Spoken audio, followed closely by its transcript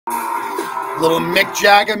Little Mick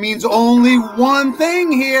Jagger means only one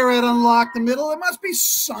thing here at Unlock the Middle. It must be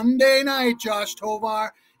Sunday night, Josh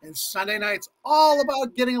Tovar. And Sunday night's all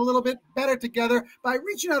about getting a little bit better together by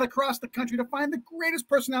reaching out across the country to find the greatest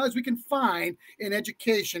personalities we can find in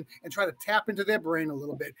education and try to tap into their brain a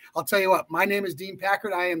little bit. I'll tell you what, my name is Dean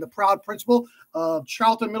Packard. I am the proud principal of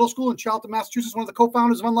Charlton Middle School in Charlton, Massachusetts, one of the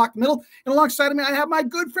co-founders of Unlock the Middle. And alongside of me, I have my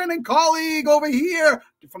good friend and colleague over here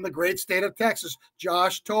from the great state of Texas,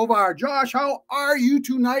 Josh Tovar. Josh, how are you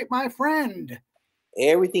tonight, my friend?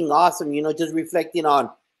 Everything awesome. Just reflecting on,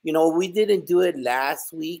 we didn't do it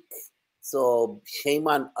last week, so shame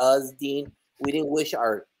on us, Dean. We didn't wish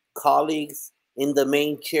our colleagues in the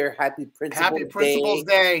main chair happy Principal's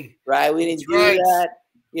Day. Right? We didn't do that.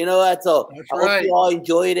 You know what? So I hope you all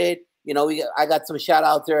enjoyed it. I got some shout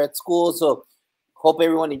outs there at school, so hope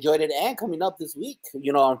everyone enjoyed it. And coming up this week,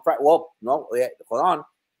 on Friday. Well, no, hold on.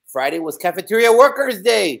 Friday was Cafeteria Workers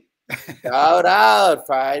Day. Shout out!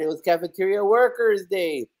 Friday was Cafeteria Workers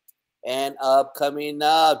Day. And coming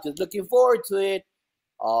up, just looking forward to it.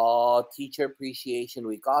 Oh, Teacher Appreciation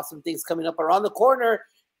Week. Awesome things coming up around the corner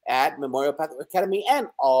at Memorial Pathway Academy and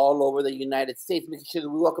all over the United States. Making sure that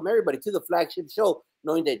we welcome everybody to the flagship show,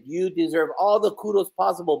 knowing that you deserve all the kudos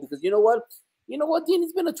possible. Because you know what? Dean,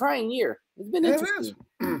 it's been a trying year. It's been interesting.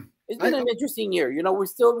 It's been an interesting year. We're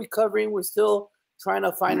still recovering. We're still trying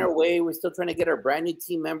to find our way. We're still trying to get our brand new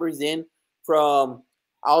team members in from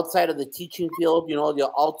outside of the teaching field,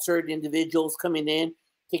 the alt-cert individuals coming in,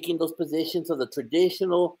 taking those positions of the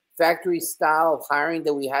traditional factory style of hiring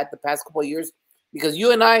that we had the past couple of years. Because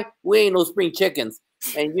you and I, we ain't no spring chickens.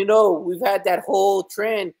 And, we've had that whole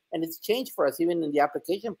trend, and it's changed for us, even in the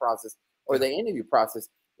application process or the interview process.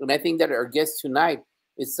 And I think that our guest tonight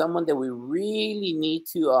is someone that we really need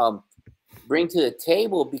to bring to the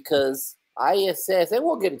table, because ISS, and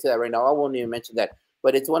we'll get into that right now. I won't even mention that.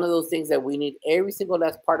 But it's one of those things that we need every single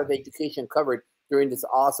last part of education covered during this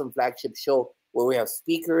awesome flagship show, where we have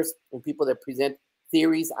speakers and people that present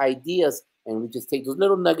theories, ideas, and we just take those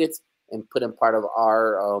little nuggets and put them part of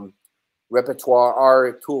our repertoire,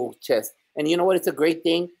 our tool chest. And you know what? It's a great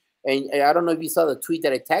thing. And I don't know if you saw the tweet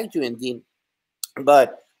that I tagged you in, Dean,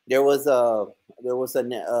 but there was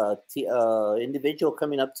an individual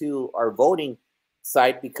coming up to our voting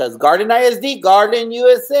site because Garden ISD, Garden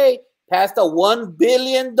USA, passed a $1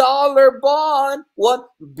 billion bond. $1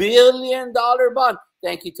 billion bond.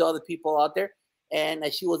 Thank you to all the people out there. And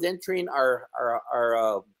as she was entering our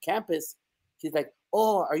campus, she's like,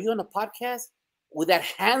 "Oh, are you on a podcast with that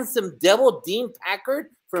handsome devil Dean Packard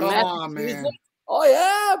from Massachusetts?" Oh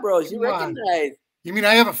yeah, bro. She recognized. You mean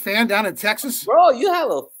I have a fan down in Texas? Bro, you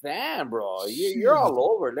have a fan, bro. You're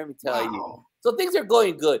all over, let me tell you. So things are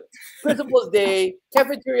going good. Principal's Day,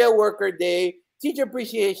 Cafeteria Worker Day, Teacher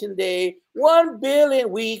Appreciation Day, $1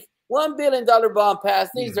 billion week, $1 billion bond pass.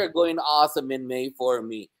 Things are going awesome in May for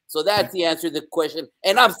me. So that's the answer to the question,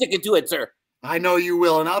 and I'm sticking to it, sir. I know you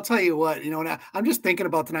will, and I'll tell you what. Now I'm just thinking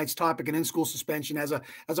about tonight's topic and in-school suspension as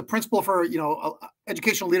a principal for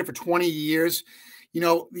educational leader for 20 years.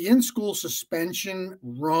 The in-school suspension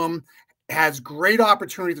room has great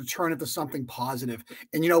opportunity to turn into something positive.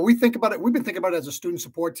 And we think about it. We've been thinking about it as a student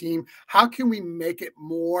support team. How can we make it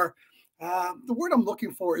more? The word I'm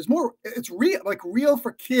looking for is more, it's real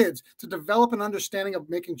for kids to develop an understanding of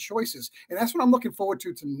making choices. And that's what I'm looking forward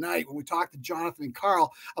to tonight when we talk to Johnathan and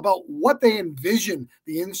Carl about what they envision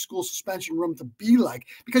the in-school suspension room to be like.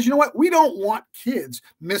 Because you know what? We don't want kids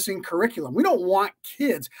missing curriculum. We don't want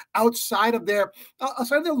kids outside of their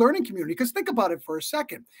learning community. Because think about it for a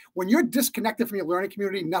second. When you're disconnected from your learning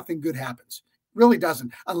community, nothing good happens. Really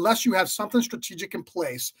doesn't, unless you have something strategic in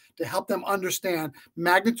place to help them understand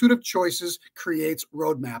magnitude of choices creates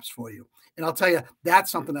roadmaps for you. And I'll tell you, that's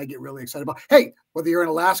something I get really excited about. Hey, whether you're in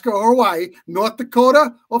Alaska or Hawaii, North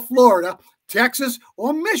Dakota or Florida, Texas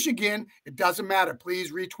or Michigan, it doesn't matter.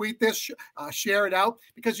 Please retweet this, share it out,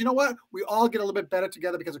 because you know what? We all get a little bit better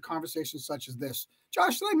together because of conversations such as this.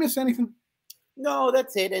 Josh, did I miss anything? No,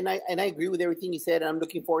 that's it. And I agree with everything you said. And I'm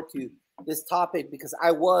looking forward to this topic because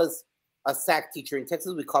I was a SAC teacher. In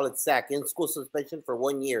Texas, we call it SAC, in-school suspension, for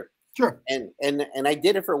 1 year. Sure. And I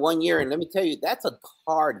did it for 1 year. And let me tell you, that's a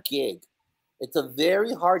hard gig. It's a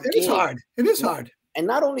very hard gig. It is hard. It is hard. And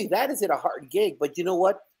not only that is it a hard gig, but you know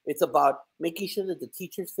what? It's about making sure that the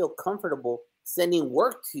teachers feel comfortable sending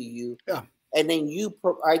work to you. Yeah. And then you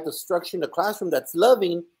provide the structure in the classroom that's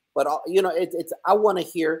loving. But, I want to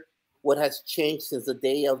hear what has changed since the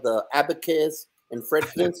day of the abacus and Fred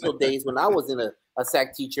Flintstone days when I was in a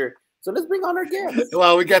SAC teacher. So let's bring on our guests.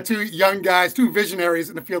 Well, we got two young guys, two visionaries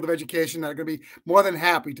in the field of education that are going to be more than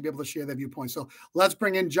happy to be able to share their viewpoints. So let's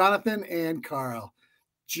bring in Johnathan and Carl.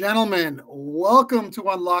 Gentlemen, welcome to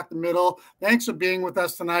Unlock the Middle. Thanks for being with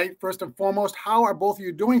us tonight. First and foremost, how are both of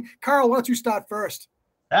you doing? Carl, why don't you start first?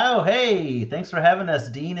 Oh, hey, thanks for having us,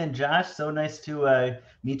 Dean and Josh. So nice to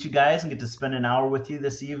meet you guys and get to spend an hour with you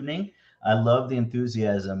this evening. I love the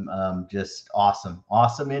enthusiasm. Just awesome.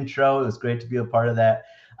 Awesome intro. It was great to be a part of that.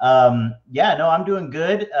 Yeah, no, I'm doing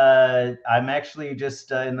good. I'm actually just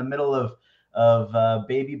in the middle of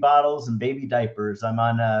baby bottles and baby diapers. I'm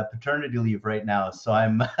on paternity leave right now, so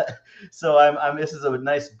I'm this is a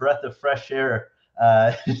nice breath of fresh air,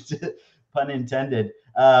 pun intended,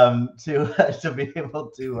 to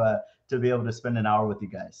be able to spend an hour with you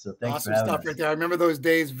guys. So thanks for Awesome having stuff us. right there. I remember those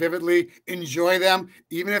days vividly. Enjoy them,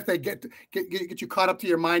 even if they get you caught up to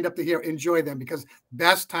your mind up to here. Enjoy them because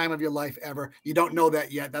best time of your life ever. You don't know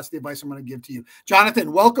that yet. That's the advice I'm going to give to you.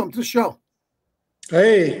 Johnathan, welcome to the show.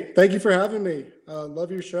 Hey, thank you for having me.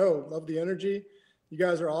 Love your show. Love the energy. You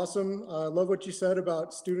guys are awesome. Love what you said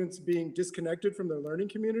about students being disconnected from their learning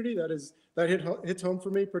community. That hits home for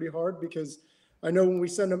me pretty hard because I know when we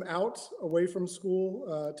send them out away from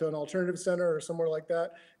school to an alternative center or somewhere like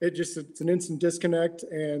that, it's an instant disconnect,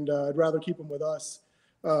 and I'd rather keep them with us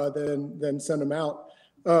than send them out.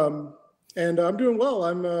 And I'm doing well.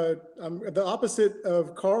 I'm the opposite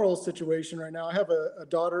of Carl's situation right now. I have a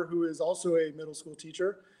daughter who is also a middle school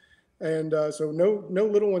teacher, and so no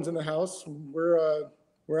little ones in the house. We're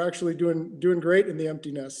actually doing great in the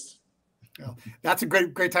empty nest. Well, that's a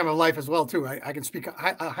great time of life as well, too. I can speak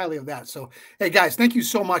highly of that. So, hey, guys, thank you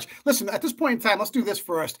so much. Listen, at this point in time, let's do this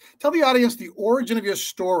first. Tell the audience the origin of your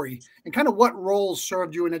story and kind of what roles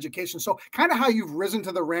served you in education. So, kind of how you've risen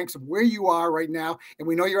to the ranks of where you are right now. And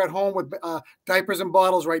we know you're at home with diapers and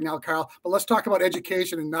bottles right now, Carl. But let's talk about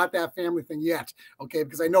education and not that family thing yet, okay?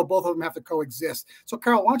 Because I know both of them have to coexist. So,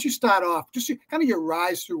 Carl, why don't you start off? Just kind of your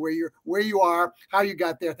rise through where you are, how you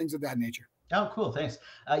got there, things of that nature. Oh, cool. Thanks.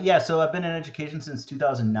 Yeah, so I've been in education since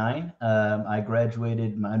 2009. I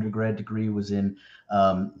graduated, my undergrad degree was in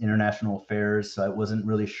international affairs, so I wasn't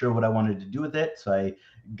really sure what I wanted to do with it. So I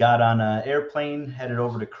got on an airplane, headed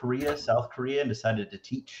over to Korea, South Korea, and decided to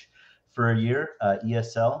teach for a year,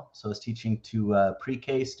 ESL. So I was teaching to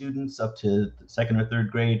pre-K students up to second or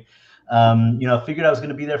third grade. Figured I was going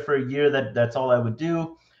to be there for a year. That's all I would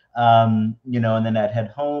do. And then I'd head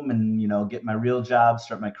home and, get my real job,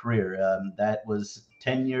 start my career. That was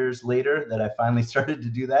 10 years later that I finally started to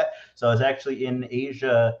do that. So I was actually in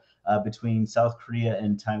Asia between South Korea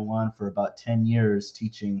and Taiwan for about 10 years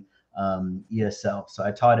teaching ESL. So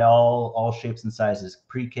I taught all shapes and sizes,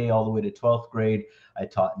 pre-K all the way to 12th grade. I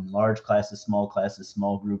taught in large classes,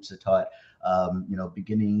 small groups. I taught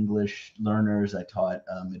beginning English learners. I taught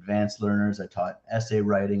advanced learners. I taught essay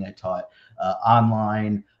writing. I taught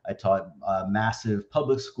online. I taught massive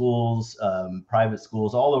public schools, private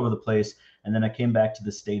schools, all over the place. And then I came back to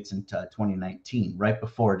the States in 2019,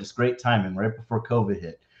 just great timing, right before COVID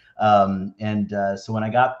hit. So when I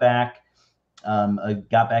got back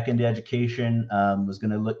into education, was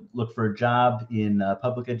going to look for a job in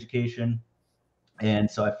public education. And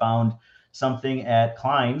so I found something at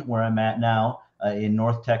Klein, where I'm at now, in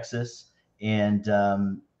North Texas. And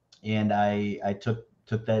I took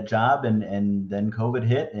that job, and then COVID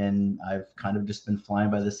hit, and I've kind of just been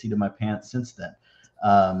flying by the seat of my pants since then.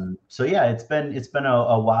 So yeah, it's been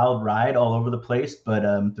a wild ride all over the place, but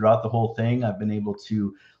throughout the whole thing, I've been able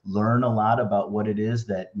to learn a lot about what it is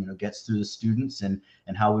that gets through the students, and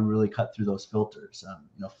how we really cut through those filters.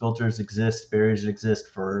 Filters exist, barriers exist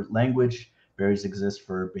for language, barriers exist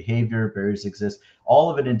for behavior, barriers exist, all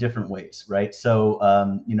of it in different ways, right? So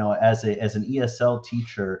as an ESL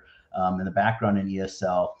teacher, and the background in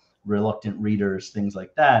ESL, reluctant readers, things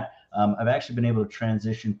like that, I've actually been able to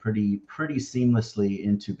transition pretty seamlessly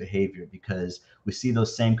into behavior, because we see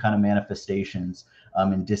those same kind of manifestations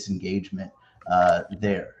in disengagement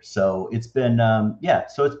there. So it's been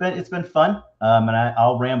it's been fun, and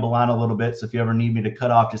I'll ramble on a little bit. So if you ever need me to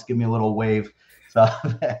cut off, just give me a little wave. So.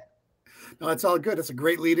 No, it's all good. It's a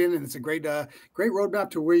great lead in, and it's a great roadmap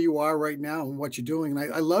to where you are right now and what you're doing.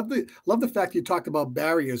 And I love the fact you talked about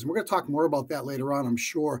barriers, and we're going to talk more about that later on, I'm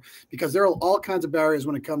sure, because there are all kinds of barriers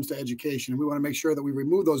when it comes to education, and we want to make sure that we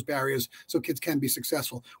remove those barriers so kids can be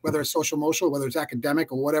successful, whether it's social emotional, whether it's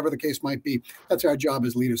academic, or whatever the case might be. That's our job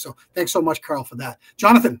as leaders. So thanks so much, Carl, for that.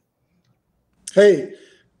 Johnathan. Hey.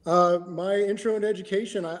 My intro into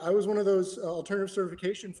education, I was one of those alternative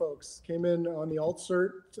certification folks. Came in on the alt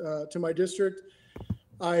cert to my district.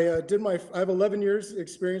 I have 11 years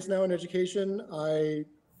experience now in education. I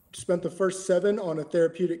spent the first 7 on a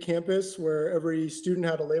therapeutic campus where every student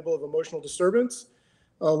had a label of emotional disturbance,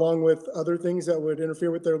 along with other things that would interfere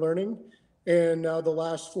with their learning. And now the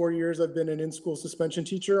last 4 years, I've been an in-school suspension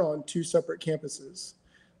teacher on 2 separate campuses.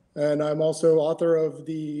 And I'm also author of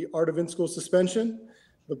The Art of In-School Suspension,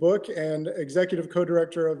 the book, and executive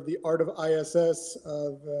co-director of The Art of ISS,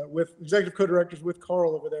 with executive co-directors with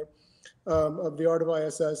Carl over there, of The Art of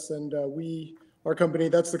ISS. And our company,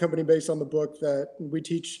 that's the company based on the book, that we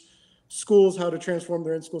teach schools how to transform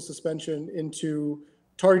their in-school suspension into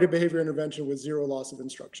targeted behavior intervention with zero loss of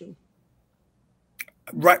instruction.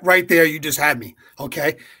 Right there, you just had me.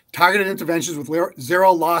 Okay, targeted interventions with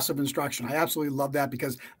zero loss of instruction. I absolutely love that,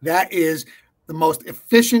 because that is the most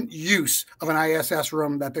efficient use of an ISS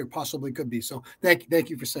room that there possibly could be. So thank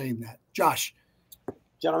you for saying that, Josh.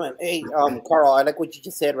 Gentlemen, hey, Carl, I like what you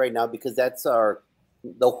just said right now, because that's the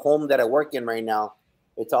home that I work in right now.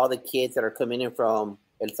 It's all the kids that are coming in from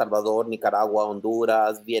El Salvador, Nicaragua,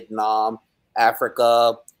 Honduras, Vietnam,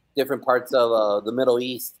 Africa, different parts of the Middle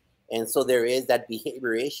East. And so there is that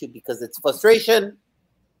behavior issue, because it's frustration.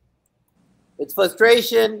 It's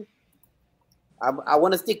frustration. I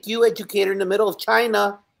want to stick you, educator, in the middle of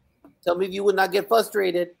China. Tell me if you would not get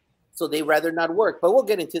frustrated. So they rather not work. But we'll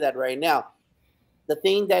get into that right now. The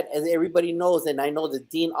thing that, as everybody knows, and I know the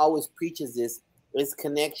dean always preaches this, is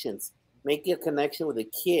connections. Make a connection with a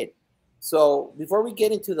kid. So before we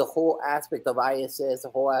get into the whole aspect of ISS,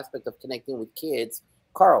 the whole aspect of connecting with kids,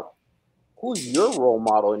 Carl, who's your role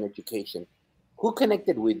model in education? Who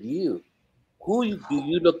connected with you? Who do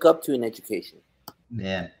you look up to in education?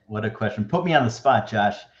 Man, what a question. Put me on the spot,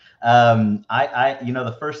 Josh.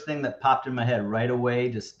 The first thing that popped in my head right away,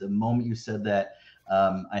 just the moment you said that,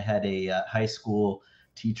 I had a high school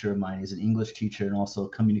teacher of mine. He's an English teacher and also a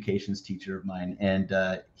communications teacher of mine. And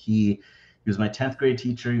he was my 10th grade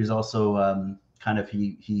teacher. He was also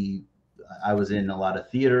I was in a lot of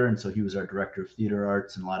theater, and so he was our director of theater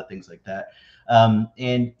arts and a lot of things like that.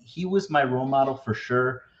 And he was my role model for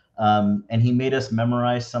sure. And he made us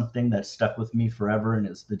memorize something that stuck with me forever, and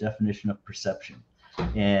it's the definition of perception.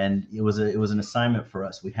 And it was an assignment for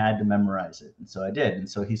us. We had to memorize it, and so I did. And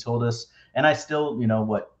so he told us, and I still,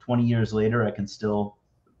 20 years later, I can still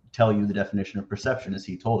tell you the definition of perception as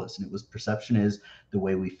he told us. And it was, perception is the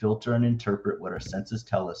way we filter and interpret what our senses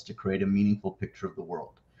tell us to create a meaningful picture of the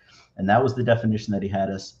world. And that was the definition that he had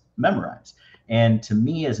us memorize. And to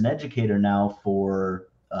me, as an educator now for,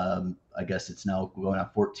 I guess it's now going on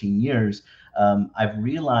 14 years, I've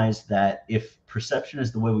realized that if perception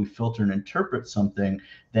is the way we filter and interpret something,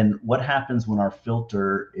 then what happens when our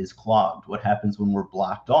filter is clogged? What happens when we're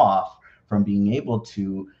blocked off from being able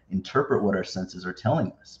to interpret what our senses are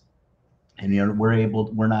telling us? And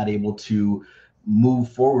we're not able to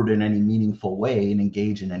move forward in any meaningful way and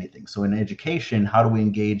engage in anything. So in education, how do we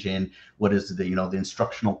engage in what is the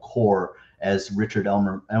instructional core, as Richard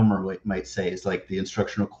Elmer might say, is like the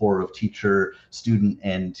instructional core of teacher, student,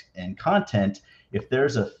 and content. If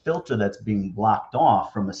there's a filter that's being blocked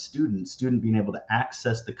off from a student being able to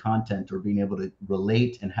access the content or being able to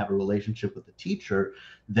relate and have a relationship with the teacher,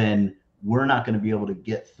 then we're not going to be able to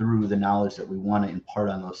get through the knowledge that we want to impart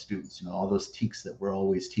on those students. All those TEKs that we're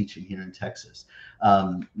always teaching here in Texas,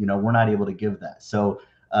 we're not able to give that. So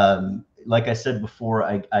like I said before,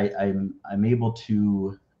 I'm able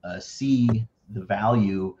to see the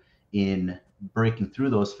value in breaking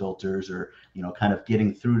through those filters, or kind of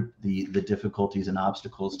getting through the difficulties and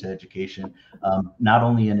obstacles to education, not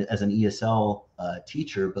only as an ESL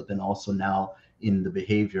teacher, but then also now in the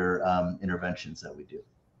behavior interventions that we do.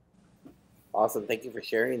 Awesome. Thank you for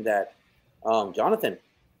sharing that. Johnathan,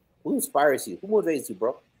 who inspires you? Who motivates you,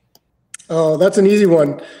 bro? Oh, that's an easy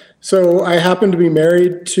one. So I happen to be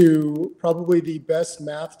married to probably the best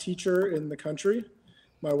math teacher in the country.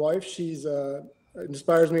 My wife, she's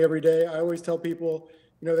inspires me every day. I always tell people,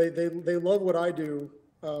 they love what I do,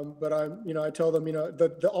 but I tell them,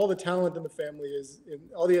 all the talent in the family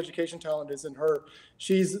all the education talent is in her.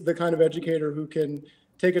 She's the kind of educator who can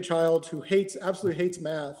take a child who absolutely hates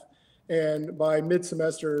math, and by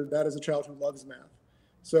mid-semester, that is a child who loves math.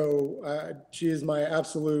 So she is my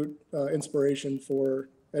absolute inspiration for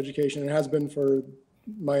education, and has been for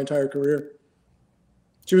my entire career.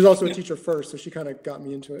 She was also a teacher first, so she kind of got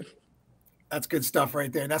me into it. That's good stuff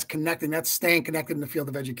right there. That's connecting. That's staying connected in the field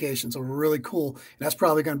of education. So really cool. And that's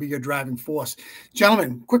probably going to be your driving force.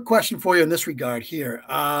 Gentlemen, quick question for you in this regard here.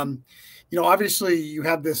 Obviously you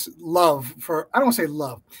have this love for, I don't want to say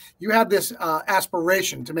love, you have this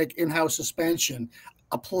aspiration to make in-house suspension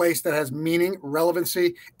a place that has meaning,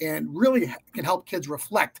 relevancy, and really can help kids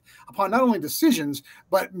reflect upon not only decisions,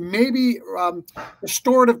 but maybe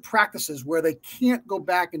restorative practices where they can't go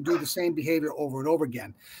back and do the same behavior over and over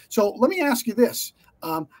again. So let me ask you this.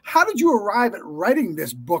 How did you arrive at writing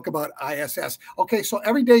this book about ISS? Okay, so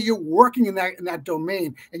every day you're working in that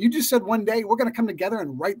domain, and you just said one day we're going to come together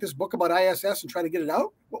and write this book about ISS and try to get it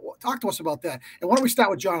out. Talk to us about that. And why don't we start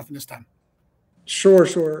with Johnathan this time? Sure.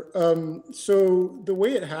 So the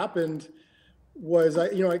way it happened was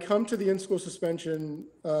I come to the in-school suspension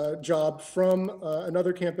job from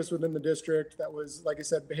another campus within the district that was, like I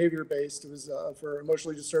said, behavior-based. It was for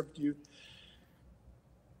emotionally disturbed youth.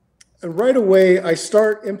 And right away, I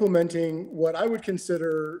start implementing what I would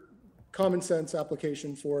consider common sense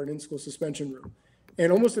application for an in-school suspension room.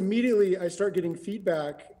 And almost immediately, I start getting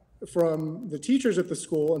feedback from the teachers at the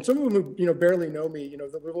school, and some of them who barely know me.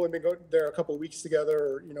 We've only been there a couple of weeks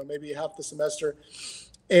together, or maybe half the semester,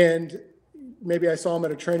 and maybe I saw them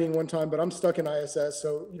at a training one time, but I'm stuck in ISS.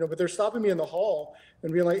 So but they're stopping me in the hall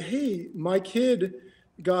and being like, "Hey, my kid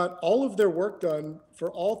got all of their work done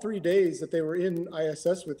for all 3 days that they were in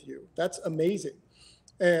ISS with you. That's amazing."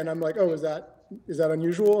 And I'm like, "Oh, is that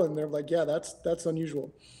unusual?" And they're like, "Yeah, that's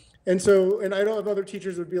unusual." And I know of other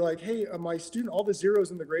teachers would be like, "Hey, my student, all the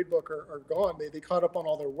zeros in the grade book are gone. They caught up on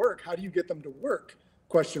all their work. How do you get them to work? ?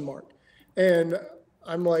 And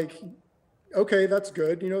I'm like, "Okay, that's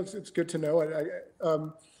good. It's good to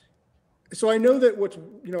know." So I know that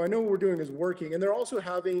I know what we're doing is working, and they're also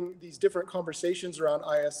having these different conversations around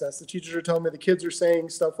ISS. The teachers are telling me, the kids are saying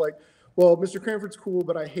stuff like, "Well, Mr. Cranford's cool,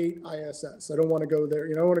 but I hate ISS. I don't want to go there.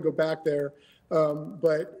 I want to go back there.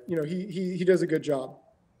 But he does a good job."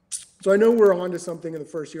 So I know we're on to something in the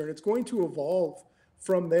first year, and it's going to evolve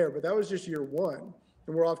from there. But that was just year one,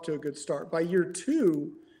 and we're off to a good start. By year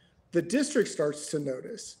two, the district starts to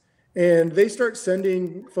notice. And they start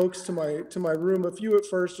sending folks to my room, a few at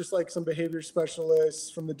first, just like some behavior specialists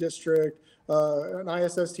from the district, an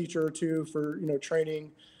ISS teacher or two for,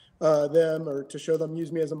 training them or to show them,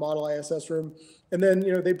 use me as a model ISS room. And then,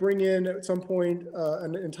 they bring in at some point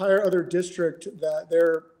an entire other district that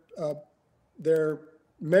they're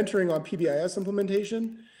mentoring on PBIS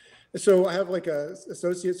implementation. So I have like a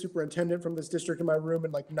associate superintendent from this district in my room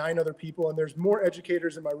and like 9 other people, and there's more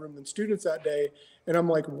educators in my room than students that day. And I'm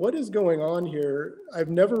like, what is going on here? I've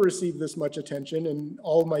never received this much attention in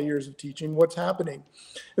all of my years of teaching. What's happening?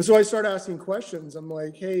 And so I start asking questions. I'm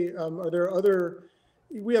like, "Hey, are there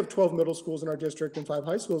we have 12 middle schools in our district and 5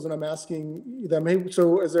 high schools. And I'm asking them, "Hey,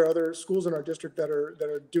 so is there other schools in our district that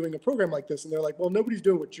are doing a program like this?" And they're like, "Well, nobody's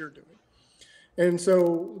doing what you're doing." And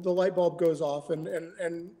so the light bulb goes off, and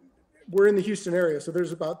we're in the Houston area, so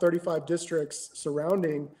there's about 35 districts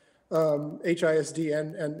surrounding HISD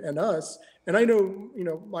and us. And I know,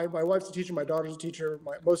 my wife's a teacher, my daughter's a teacher,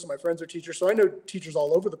 most of my friends are teachers, so I know teachers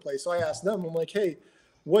all over the place. So I asked them, I'm like, "Hey,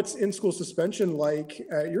 what's in-school suspension like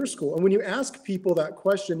at your school?" And when you ask people that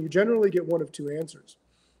question, you generally get one of 2 answers.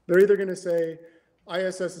 They're either going to say,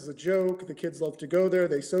 "ISS is a joke, the kids love to go there,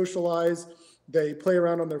 they socialize, they play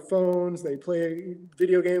around on their phones, they play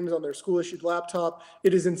video games on their school-issued laptop.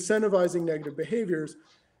 It is incentivizing negative behaviors."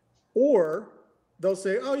 Or they'll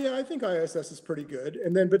say, "Oh yeah, I think ISS is pretty good."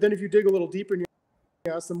 But then if you dig a little deeper and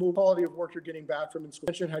you ask them, "Well, quality of work you're getting back from in-school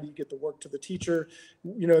suspension, how do you get the work to the teacher?"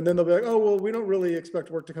 And then they'll be like, "Oh, well, we don't really expect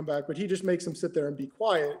work to come back, but he just makes them sit there and be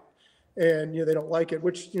quiet." And they don't like it,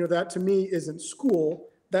 which that to me isn't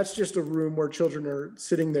school. That's just a room where children are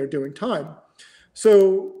sitting there doing time.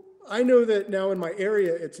 So I know that now in my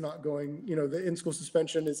area, it's not going, the in-school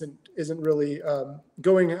suspension isn't really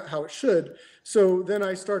going how it should. So then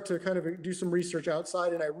I start to kind of do some research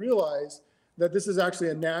outside, and I realize that this is actually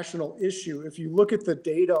a national issue. If you look at the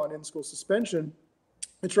data on in-school suspension,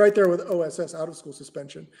 it's right there with OSS, out of school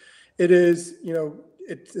suspension. It is,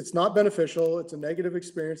 it's not beneficial. It's a negative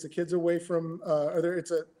experience. The kid's away from,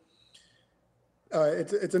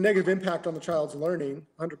 it's a negative impact on the child's learning,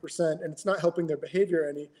 100%, and it's not helping their behavior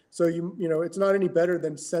any. So it's not any better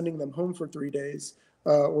than sending them home for 3 days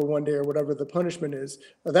or 1 day or whatever the punishment is.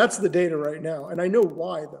 That's the data right now, and I know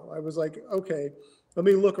why though. I was like, okay, let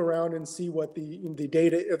me look around and see what the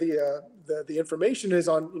data, the information is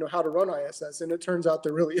on how to run ISS, and it turns out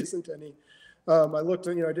there really isn't any. I looked,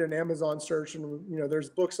 I did an Amazon search, and there's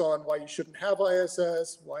books on why you shouldn't have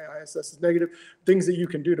ISS, why ISS is negative, things that you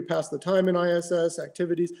can do to pass the time in ISS,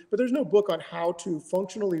 activities, but there's no book on how to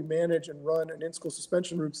functionally manage and run an in-school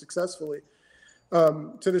suspension room successfully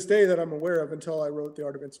to this day that I'm aware of, until I wrote The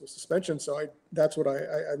Art of In-School Suspension. So that's what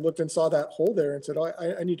I looked and saw that hole there and said, "Oh,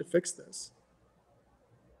 I need to fix this."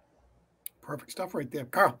 Perfect stuff right there.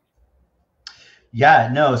 Carl. Yeah,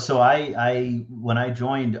 no. So when I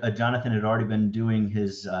joined, Johnathan had already been doing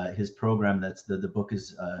his program that's the book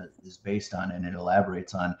is based on and it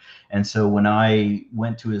elaborates on. And so when I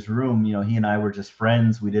went to his room, he and I were just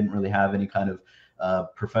friends. We didn't really have any kind of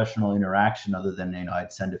professional interaction other than,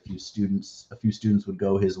 I'd send a few students would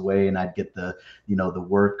go his way, and I'd get the, the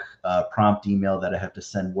work prompt email that I have to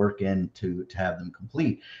send work in to have them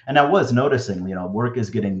complete. And I was noticing, work is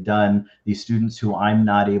getting done. These students who I'm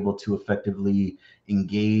not able to effectively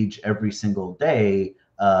engage every single day,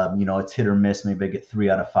 it's hit or miss. Maybe I get 3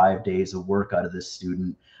 out of 5 days of work out of this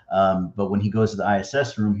student. But when he goes to the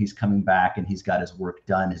ISS room, he's coming back and he's got his work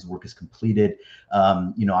done. His work is completed.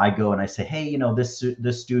 I go and I say, hey,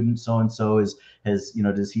 this student so-and-so has,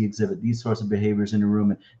 does he exhibit these sorts of behaviors in the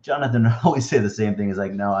room? And Johnathan will always say the same thing. Is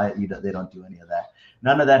like, no, they don't do any of that.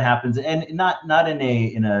 None of that happens. And not in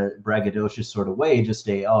a braggadocious sort of way, just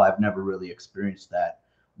I've never really experienced that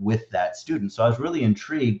with that student. So I was really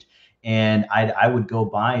intrigued. And I would go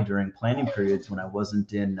by during planning periods when I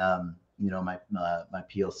wasn't in, my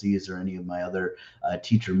PLCs or any of my other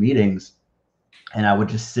teacher meetings. And I would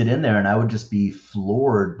just sit in there and I would just be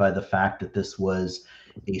floored by the fact that this was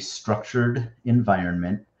a structured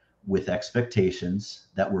environment with expectations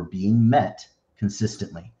that were being met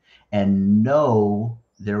consistently. And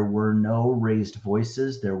there were no raised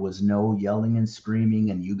voices. There was no yelling and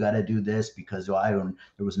screaming and you got to do this because there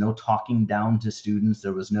was no talking down to students.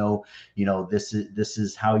 There was no, this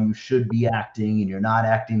is how you should be acting and you're not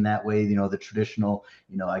acting that way. The traditional,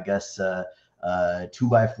 I guess,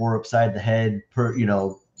 2x4 upside the head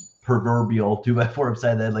proverbial 2x4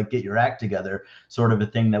 upside the head, like get your act together sort of a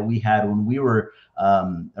thing that we had when we were,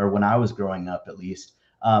 or when I was growing up, at least.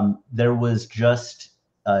 There was just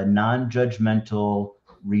a non-judgmental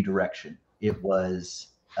redirection. It was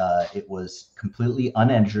completely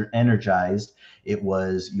unenergized. It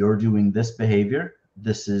was, you're doing this behavior.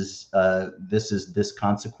 This is this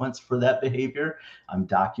consequence for that behavior. I'm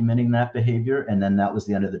documenting that behavior. And then that was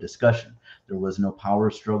the end of the discussion. There was no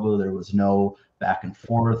power struggle. There was no back and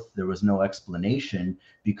forth. There was no explanation,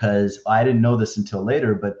 because I didn't know this until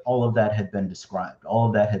later, but all of that had been described. All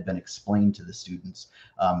of that had been explained to the students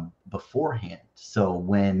beforehand. So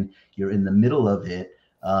when you're in the middle of it,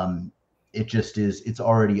 it just is, it's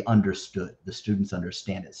already understood. The students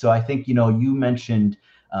understand it. So I think, you mentioned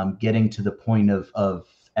getting to the point of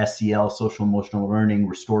SEL, social emotional learning,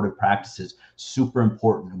 restorative practices, super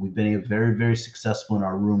important. And we've been very, very successful in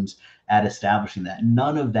our rooms at establishing that.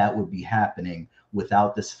 None of that would be happening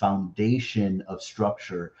without this foundation of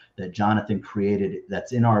structure that Johnathan created,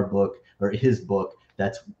 that's in our book, or his book,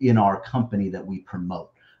 that's in our company that we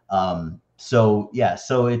promote. So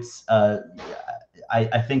it's,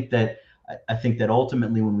 I think that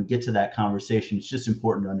ultimately when we get to that conversation, it's just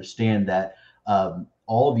important to understand that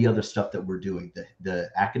all the other stuff that we're doing, the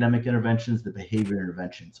academic interventions, the behavior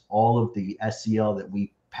interventions, all of the SEL that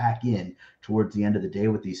we pack in towards the end of the day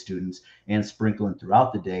with these students and sprinkling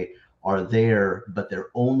throughout the day are there, but they're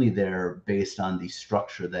only there based on the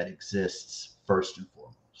structure that exists first and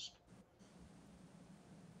foremost.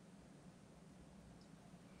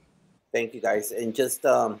 Thank you, guys. And just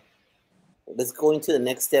let's go into the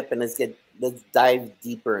next step and let's dive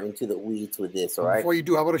deeper into the weeds with this. All right. Before you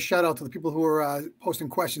do, how about a shout out to the people who are posting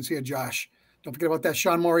questions here, Josh? Don't forget about that.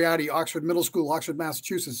 Sean Moriarty, Oxford Middle School, Oxford,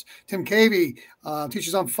 Massachusetts. Tim Cavey,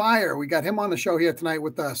 Teachers on Fire. We got him on the show here tonight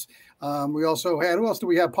with us. We also had, who else do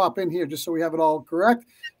we have pop in here, just so we have it all correct?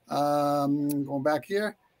 Going back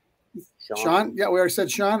here. Sean. Yeah, we already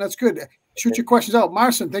said Sean. That's good. Shoot your questions out.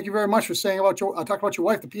 Marcin, thank you very much for saying about talk about your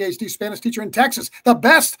wife, the PhD Spanish teacher in Texas, the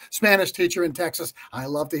best Spanish teacher in Texas. I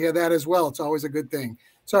love to hear that as well. It's always a good thing.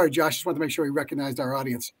 Sorry, Josh, just wanted to make sure we recognized our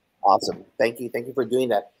audience. Awesome. Thank you. Thank you for doing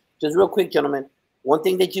that. Just real quick, gentlemen, one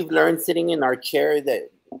thing that you've learned sitting in our chair, that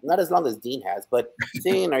not as long as Dean has, but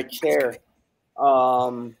sitting in our chair,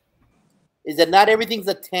 is that not everything's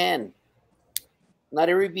a 10. Not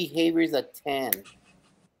every behavior is a 10.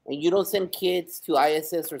 And you don't send kids to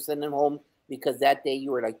ISS or send them home because that day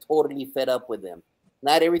you were like totally fed up with them.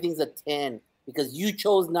 Not everything's a 10 because you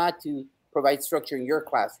chose not to provide structure in your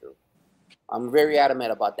classroom. I'm very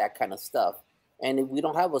adamant about that kind of stuff. And if we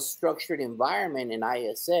don't have a structured environment in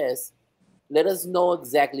ISS, let us know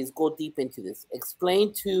exactly. Let's go deep into this.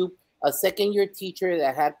 Explain to a second-year teacher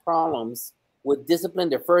that had problems with discipline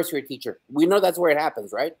their first-year teacher. We know that's where it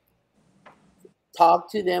happens, right?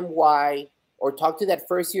 Talk to them why, or talk to that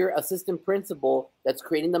first-year assistant principal that's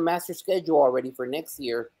creating the master schedule already for next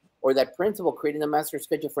year, or that principal creating the master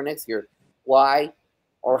schedule for next year. Why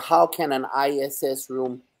or how can an ISS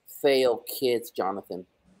room fail kids, Johnathan?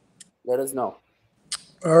 Let us know.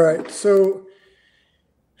 All right. So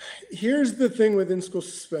here's the thing with in-school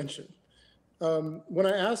suspension. When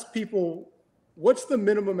I ask people, what's the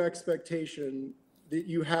minimum expectation that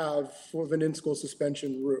you have for an in-school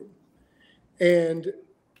suspension room? And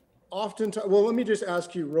oftentimes, well, let me just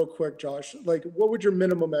ask you real quick, Josh, like what would your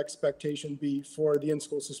minimum expectation be for the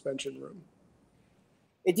in-school suspension room?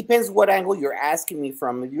 It depends what angle you're asking me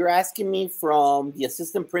from. If you're asking me from the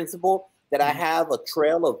assistant principal, that I have a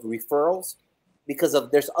trail of referrals because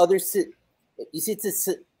of there's other, you see,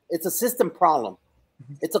 it's a system problem.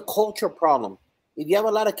 It's a culture problem. If you have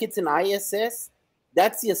a lot of kids in ISS,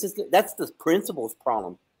 that's the principal's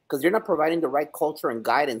problem because they're not providing the right culture and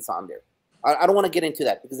guidance on there. I don't want to get into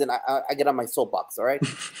that because then I get on my soapbox, all right?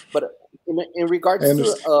 But in regards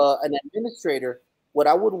to an administrator, what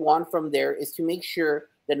I would want from there is to make sure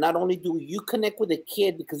that not only do you connect with a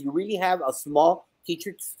kid because you really have a small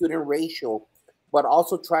teacher-to-student ratio, but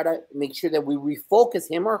also try to make sure that we refocus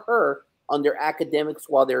him or her on their academics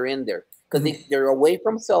while they're in there. Because they're away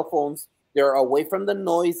from cell phones, they're away from the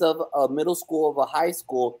noise of a middle school, of a high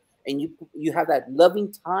school, and you have that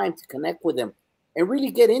loving time to connect with them and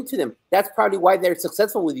really get into them. That's probably why they're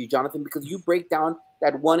successful with you, Johnathan, because you break down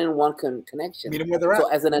that one-on-one connection. Meet them where they're at. So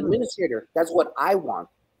as an administrator, that's what I want.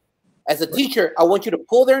 As a teacher, I want you to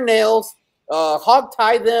pull their nails, hog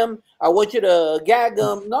tie them. I want you to gag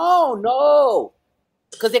them. No,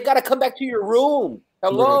 because they got to come back to your room.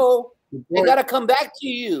 Hello, they got to come back to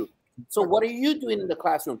you. So what are you doing in the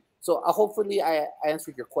classroom? So hopefully I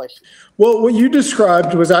answered your question. Well, what you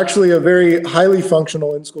described was actually a very highly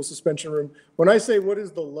functional in-school suspension room. When I say what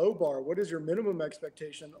is the low bar, what is your minimum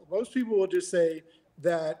expectation, most people will just say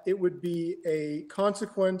that it would be a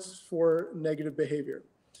consequence for negative behavior.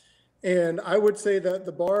 And I would say that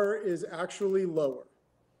the bar is actually lower,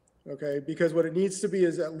 okay? Because what it needs to be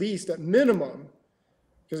is at least, at minimum,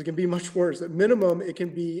 because it can be much worse, at minimum, it can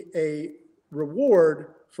be a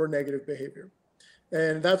reward for negative behavior.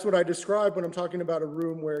 And that's what I describe when I'm talking about a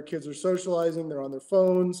room where kids are socializing, they're on their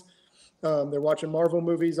phones, they're watching Marvel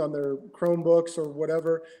movies on their Chromebooks or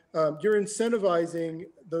whatever. You're incentivizing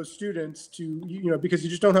those students to, because you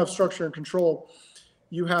just don't have structure and control.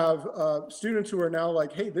 You have students who are now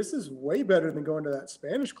like, hey, this is way better than going to that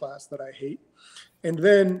Spanish class that I hate. And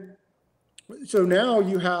then, so now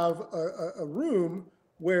you have a room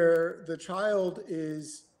where the child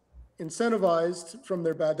is incentivized from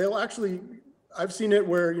their bad. They'll actually, I've seen it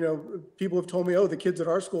where, people have told me, oh, the kids at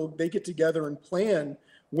our school, they get together and plan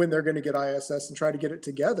when they're going to get ISS and try to get it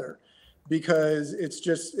together because it's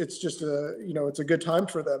just a, it's a good time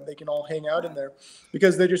for them. They can all hang out in there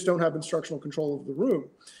because they just don't have instructional control of the room.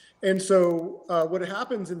 And so what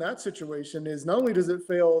happens in that situation is not only does it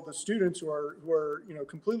fail the students who are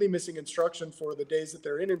completely missing instruction for the days that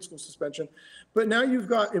they're in school suspension, but now you've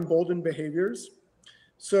got emboldened behaviors.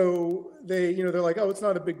 So they're like, oh, it's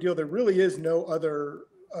not a big deal. There really is no other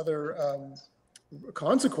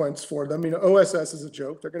consequence for them. OSS is a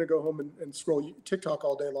joke. They're going to go home and scroll TikTok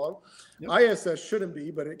all day long. Yep. ISS shouldn't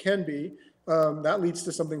be, but it can be. That leads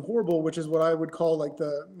to something horrible, which is what I would call like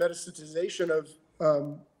the metastasization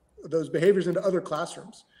of those behaviors into other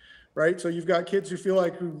classrooms, right? So you've got kids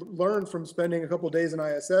who learn from spending a couple of days in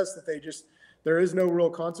ISS that there is no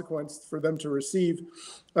real consequence for them to receive.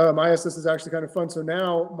 ISS is actually kind of fun. So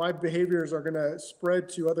now my behaviors are going to spread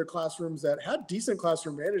to other classrooms that had decent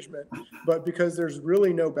classroom management, but because there's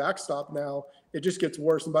really no backstop now, it just gets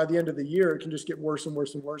worse. And by the end of the year, it can just get worse and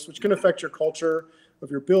worse and worse, which can affect your culture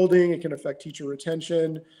of your building. It can affect teacher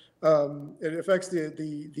retention. It affects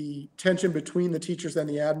the tension between the teachers and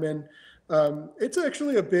the admin. It's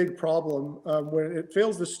actually a big problem. When it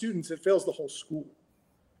fails the students, it fails the whole school.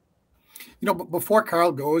 Before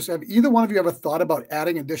Carl goes, have either one of you ever thought about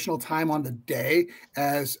adding additional time on the day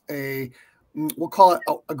as we'll call it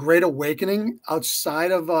a great awakening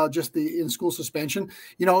outside of just the in-school suspension?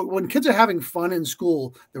 When kids are having fun in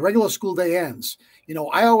school, the regular school day ends.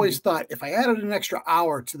 I always thought if I added an extra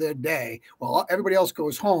hour to their day while everybody else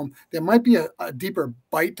goes home, there might be a deeper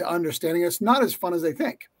bite to understanding it's not as fun as they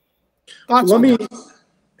think.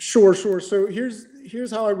 Sure. So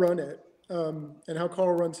here's how I run it. And how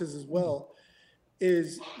Carl runs his as well,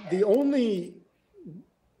 is the only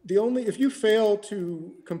if you fail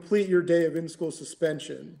to complete your day of in-school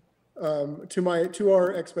suspension to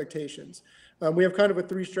our expectations, we have kind of a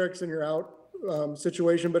 3 strikes and you're out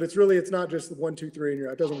situation, but it's not just 1, 2, 3 and you're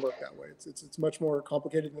out. It doesn't work that way. It's much more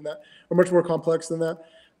complicated than that, or much more complex than that.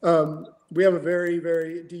 We have a very,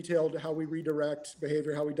 very detailed how we redirect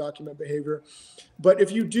behavior, how we document behavior. But if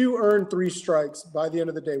you do earn 3 strikes by the end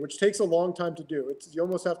of the day, which takes a long time to do, you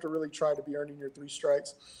almost have to really try to be earning your 3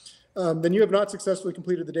 strikes, then you have not successfully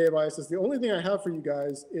completed the day of ISS. The only thing I have for you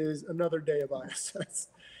guys is another day of ISS.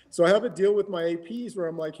 So I have a deal with my APs where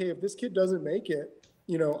I'm like, hey, if this kid doesn't make it,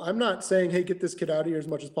 I'm not saying, hey, get this kid out of here as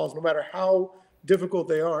much as possible, no matter how difficult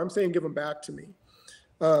they are. I'm saying give them back to me.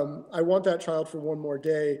 I want that child for one more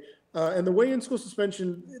day. And the way in-school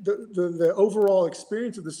suspension, the overall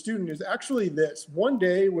experience of the student is actually this. One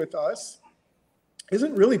day with us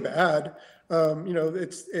isn't really bad. You know,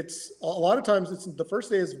 it's a lot of times it's the first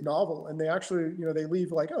day is novel, and they actually, you know, they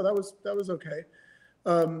leave like, oh, that was okay.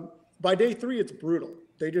 By day 3, it's brutal.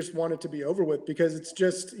 They just want it to be over with because it's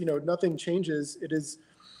just, you know, nothing changes. It is,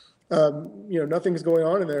 you know, nothing's going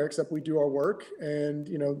on in there except we do our work, and,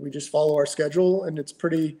 you know, we just follow our schedule, and it's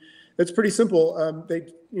pretty simple.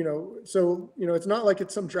 You know, so, you know, it's not like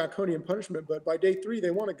it's some draconian punishment, but by day 3,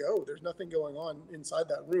 they want to go. There's nothing going on inside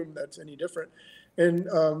that room that's any different. And,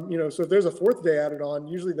 you know, so if there's a 4th day added on,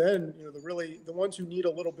 usually then, you know, the ones who need a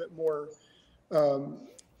little bit more,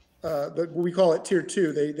 we call it tier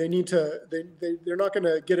 2. They're not going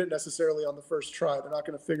to get it necessarily on the first try. They're not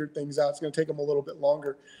going to figure things out. It's going to take them a little bit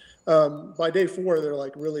longer. By day 4, they're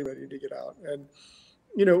like really ready to get out. And,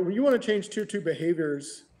 you know, when you want to change tier 2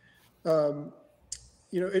 behaviors,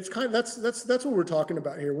 you know, it's kind of, that's what we're talking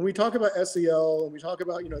about here. When we talk about SEL and we talk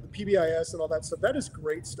about, you know, the PBIS and all that stuff, that is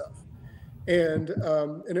great stuff. And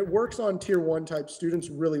it works on tier 1 type students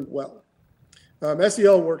really well.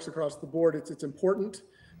 SEL works across the board. It's important,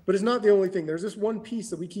 but it's not the only thing. There's this one piece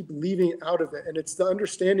that we keep leaving out of it, and it's the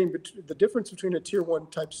understanding the difference between a tier 1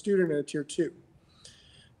 type student and a tier 2.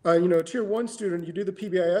 You know, a tier 1 student, you do the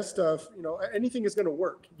PBIS stuff, you know, anything is going to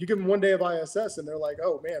work. You give them 1 day of ISS and they're like,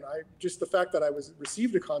 oh man, just the fact that I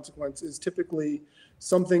received a consequence is typically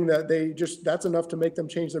something that that's enough to make them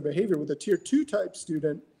change their behavior. With a tier 2 type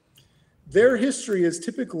student, their history is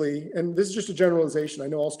typically, and this is just a generalization, I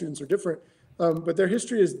know all students are different, but their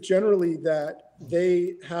history is generally that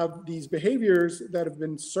they have these behaviors that have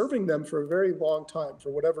been serving them for a very long time, for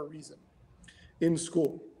whatever reason, in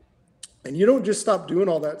school. And you don't just stop doing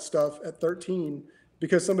all that stuff at 13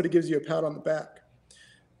 because somebody gives you a pat on the back.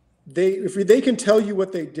 If they can tell you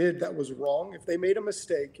what they did that was wrong, if they made a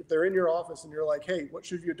mistake, if they're in your office and you're like, hey, what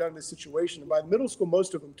should you have done in this situation? And by middle school,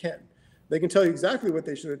 most of them can. They can tell you exactly what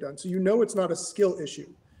they should have done. So you know it's not a skill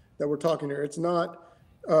issue that we're talking here. It's not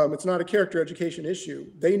a character education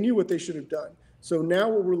issue. They knew what they should have done. So now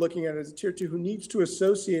what we're looking at is a tier 2 who needs to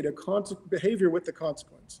associate a behavior with the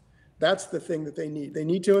consequence. That's the thing that they need. They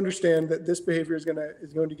need to understand that this behavior is going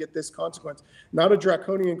to get this consequence, not a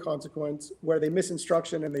draconian consequence where they miss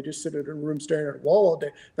instruction and they just sit in a room staring at a wall all day.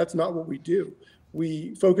 That's not what we do.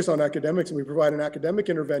 We focus on academics and we provide an academic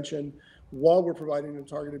intervention while we're providing a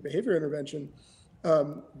targeted behavior intervention.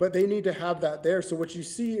 But they need to have that there. So what you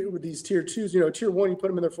see with these tier 2s, you know, tier 1, you put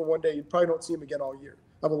them in there for 1 day, you probably don't see them again all year.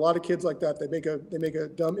 I have a lot of kids like that. They make a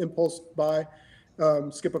dumb impulse buy.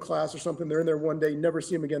 Skip a class or something, they're in there 1 day, never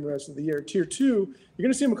see them again the rest of the year. Tier 2, you're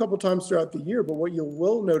going to see them a couple times throughout the year, but what you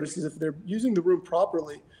will notice is if they're using the room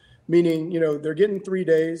properly, meaning, you know, they're getting 3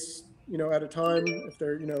 days, you know, at a time, if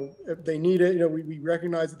they're, you know, if they need it, you know, we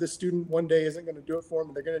recognize that this student 1 day isn't going to do it for them,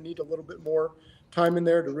 and they're going to need a little bit more time in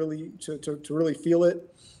there to really feel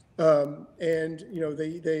it. And, you know,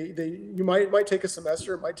 you might take a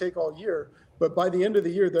semester, it might take all year, but by the end of the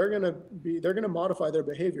year, they're going to modify their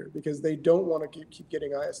behavior because they don't want to keep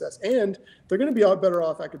getting ISS, and they're going to be better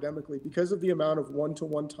off academically because of the amount of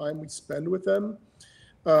one-to-one time we spend with them,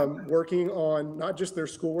 working on not just their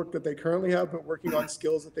schoolwork that they currently have, but working on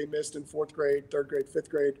skills that they missed in 4th grade, 3rd grade, 5th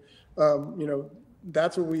grade. You know,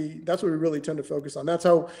 that's what we really tend to focus on. That's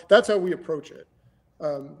how we approach it.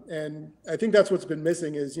 And I think that's what's been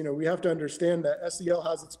missing is, you know, we have to understand that SEL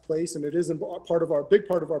has its place and it is big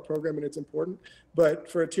part of our program and it's important, but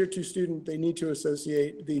for a tier 2 student, they need to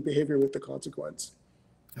associate the behavior with the consequence.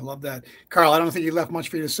 I love that. Carl, I don't think you left much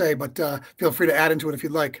for you to say, but feel free to add into it if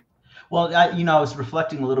you'd like. Well, I was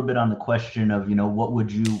reflecting a little bit on the question of, you know, what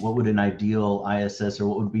would an ideal ISS or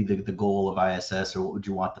what would be the goal of ISS or what would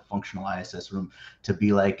you want the functional ISS room to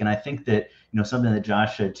be like? And I think that, you know, something that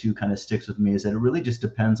Josh said too kind of sticks with me is that it really just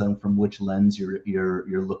depends on from which lens you're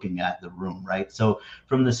looking at the room, right? So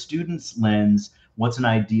from the student's lens, what's an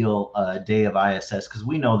ideal day of ISS? Because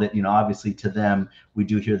we know that, you know, obviously to them, we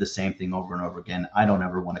do hear the same thing over and over again. I don't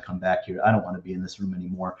ever want to come back here. I don't want to be in this room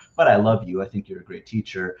anymore, but I love you. I think you're a great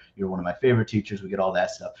teacher. You're one of my favorite teachers. We get all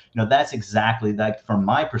that stuff. You know, that's exactly, like, from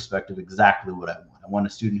my perspective, exactly what I want. I want a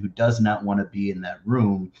student who does not want to be in that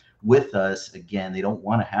room with us again. They don't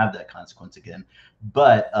want to have that consequence again,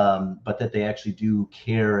 but that they actually do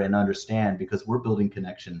care and understand because we're building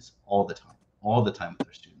connections all the time with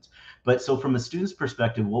our students. But so from a student's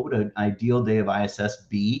perspective, what would an ideal day of ISS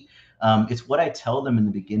be? It's what I tell them in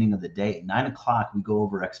the beginning of the day. 9 o'clock, we go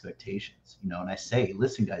over expectations, you know, and I say,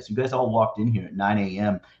 listen, guys, you guys all walked in here at 9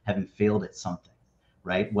 a.m. having failed at something,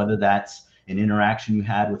 right? Whether that's, an interaction you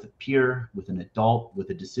had with a peer, with an adult, with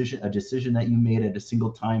a decision that you made at a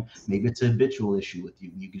single time. Maybe it's a habitual issue with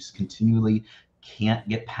you. You just continually can't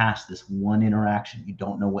get past this one interaction. You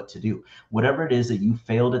don't know what to do. Whatever it is that you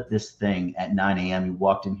failed at this thing at 9 a.m., you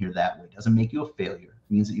walked in here that way, doesn't make you a failure.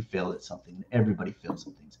 It means that you failed at something. Everybody fails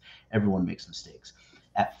at things. Everyone makes mistakes.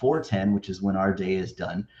 At 4:10, which is when our day is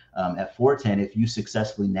done, at 4:10, if you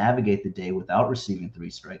successfully navigate the day without receiving 3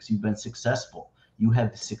 strikes, you've been successful. You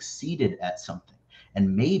have succeeded at something.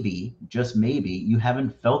 And maybe, just maybe, you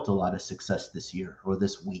haven't felt a lot of success this year or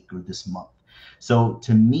this week or this month. So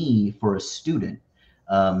to me, for a student,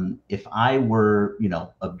 if I were,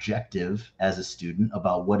 objective as a student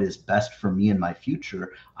about what is best for me in my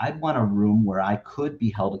future, I'd want a room where I could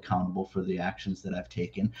be held accountable for the actions that I've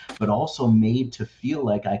taken, but also made to feel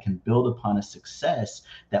like I can build upon a success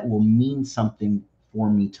that will mean something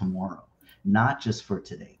for me tomorrow. Not just for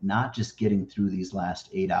today, not just getting through these last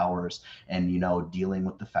 8 hours and, dealing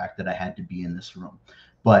with the fact that I had to be in this room,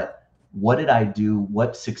 but what did I do?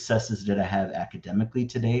 What successes did I have academically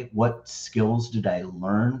today? What skills did I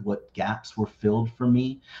learn? What gaps were filled for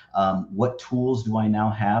me? What tools do I now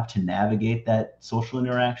have to navigate that social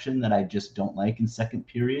interaction that I just don't like in second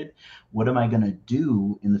period? What am I going to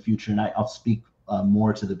do in the future? And I'll speak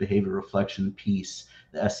more to the behavior reflection piece,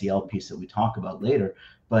 the SEL piece that we talk about later.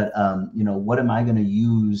 But what am I going to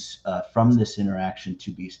use from this interaction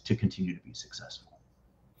to continue to be successful?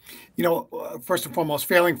 First and foremost,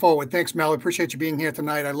 failing forward. Thanks, Mel. I appreciate you being here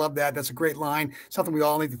tonight. I love that. That's a great line. Something we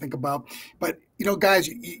all need to think about. But, guys,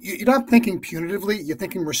 you're not thinking punitively. You're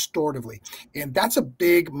thinking restoratively. And that's a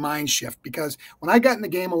big mind shift, because when I got in the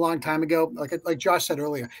game a long time ago, like Josh said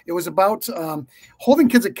earlier, it was about holding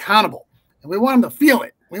kids accountable. And we want them to feel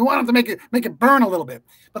it. We want them to make it burn a little bit.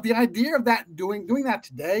 But the idea of that doing that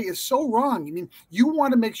today is so wrong. I mean, you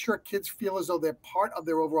want to make sure kids feel as though they're part of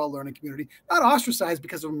their overall learning community, not ostracized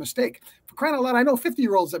because of a mistake. For crying out loud, I know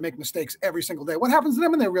 50-year-olds that make mistakes every single day. What happens to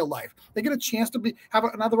them in their real life? They get a chance to have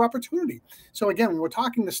another opportunity. So again, when we're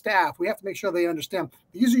talking to staff, we have to make sure they understand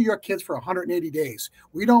these are your kids for 180 days.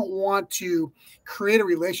 We don't want to create a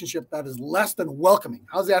relationship that is less than welcoming.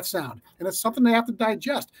 How's that sound? And it's something they have to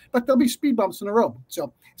digest, but there'll be speed bumps in the road.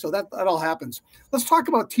 So that all happens. Let's talk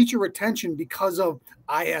about teacher retention because of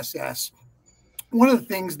ISS. One of the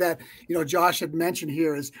things that, Josh had mentioned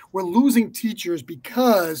here is we're losing teachers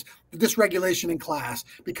because of dysregulation in class,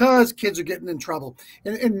 because kids are getting in trouble.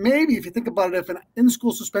 And maybe if you think about it, if an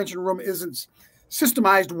in-school suspension room isn't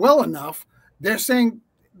systemized well enough, they're saying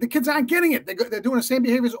the kids aren't getting it. They're doing the same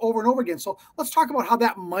behaviors over and over again. So let's talk about how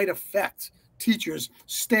that might affect teachers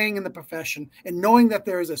staying in the profession and knowing that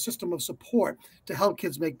there is a system of support to help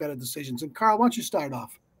kids make better decisions. And Carl, why don't you start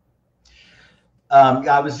off?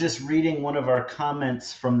 I was just reading one of our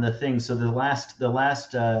comments from the thing. So the last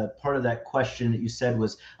part of that question that you said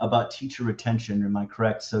was about teacher retention. Am I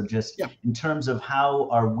correct? So just in terms of how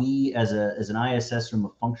are we as an ISS room, a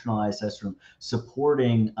functional ISS room,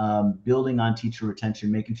 supporting building on teacher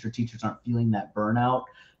retention, making sure teachers aren't feeling that burnout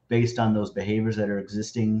based on those behaviors that are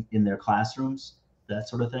existing in their classrooms, that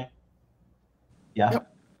sort of thing? Yeah. Yep.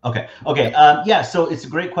 Okay. Yeah. So it's a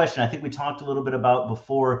great question. I think we talked a little bit about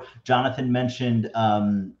before. Johnathan mentioned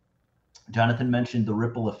the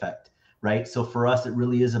ripple effect, right? So for us, it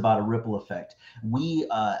really is about a ripple effect.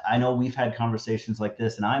 I know we've had conversations like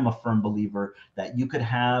this, and I'm a firm believer that you could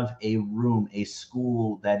have a room, a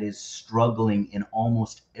school that is struggling in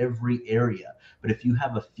almost every area. But if you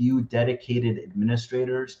have a few dedicated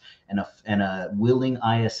administrators and a willing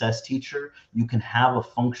ISS teacher, you can have a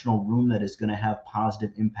functional room that is going to have positive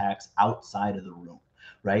impacts outside of the room,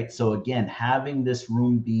 right? So again, having this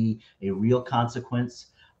room be a real consequence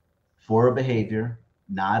for a behavior,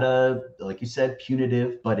 not like you said,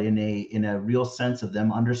 punitive, but in a real sense of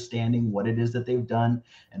them understanding what it is that they've done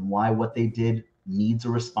and why what they did needs a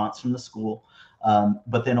response from the school.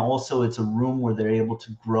 But then also it's a room where they're able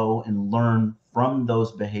to grow and learn from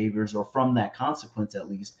those behaviors, or from that consequence at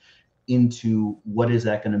least, into what is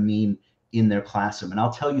that going to mean in their classroom. And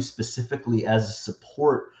I'll tell you specifically as a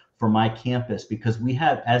support for my campus, because we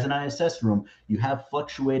have, as an ISS room, you have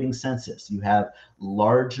fluctuating census. You have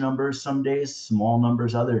large numbers some days, small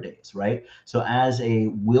numbers other days, right? So as a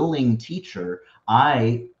willing teacher,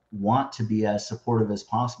 I want to be as supportive as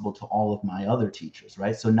possible to all of my other teachers,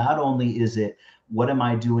 right? So not only is it, what am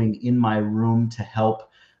I doing in my room to help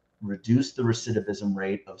reduce the recidivism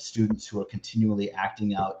rate of students who are continually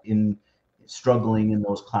acting out in struggling in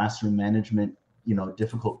those classroom management,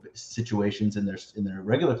 difficult situations in their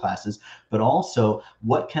regular classes, but also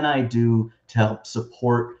what can I do to help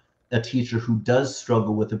support a teacher who does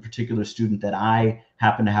struggle with a particular student that I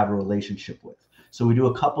happen to have a relationship with? So we do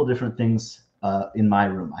a couple different things in my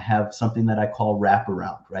room. I have something that I call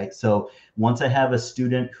wraparound, right? So once I have a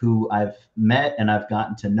student who I've met and I've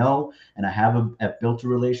gotten to know and I've built a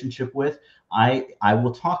relationship with, I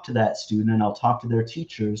will talk to that student and I'll talk to their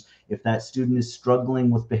teachers. If that student is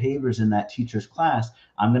struggling with behaviors in that teacher's class,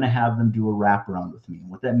 I'm going to have them do a wraparound with me.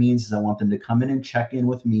 And what that means is I want them to come in and check in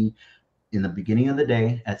with me in the beginning of the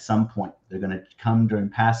day at some point. They're going to come during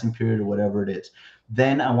passing period or whatever it is.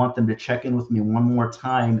 Then I want them to check in with me one more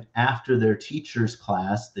time after their teacher's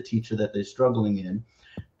class, the teacher that they're struggling in.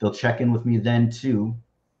 They'll check in with me then too.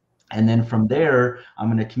 And then from there, I'm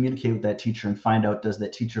going to communicate with that teacher and find out, does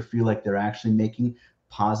that teacher feel like they're actually making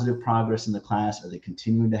positive progress in the class? Are they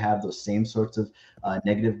continuing to have those same sorts of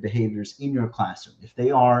negative behaviors in your classroom? If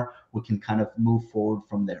they are, we can kind of move forward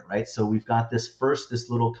from there, right? So we've got this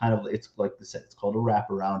little kind of, it's like I said, it's called a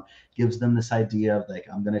wraparound, gives them this idea of like,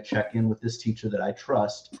 I'm going to check in with this teacher that I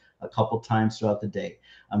trust a couple times throughout the day.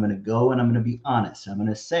 I'm going to go and I'm going to be honest. I'm going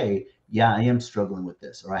to say, yeah, I am struggling with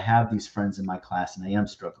this, or I have these friends in my class and I am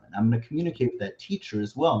struggling. I'm going to communicate with that teacher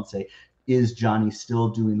as well and say, is Johnny still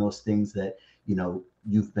doing those things that, you know,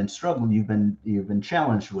 you've been struggling, you've been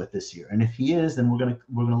challenged with this year? And if he is, then we're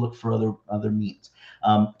gonna look for other means,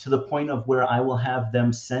 to the point of where I will have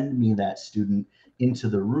them send me that student into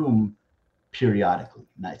the room periodically.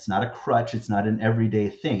 Now, it's not a crutch, it's not an everyday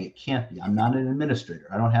thing. It can't be. I'm not an administrator.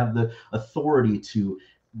 I don't have the authority to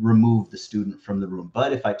remove the student from the room.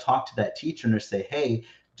 But if I talk to that teacher and I say, hey,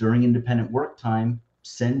 during independent work time,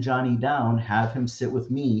 send Johnny down, have him sit with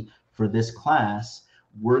me for this class.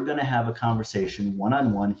 We're going to have a conversation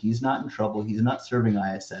one-on-one. He's not in trouble. He's not serving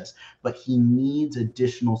ISS, but he needs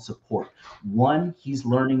additional support. One, he's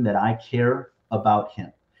learning that I care about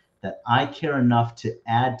him, that I care enough to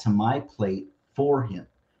add to my plate for him,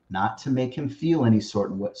 not to make him feel any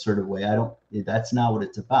sort of way. That's not what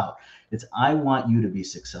it's about. It's, I want you to be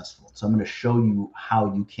successful. So I'm going to show you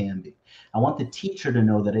how you can be. I want the teacher to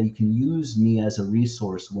know that you can use me as a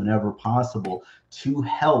resource whenever possible to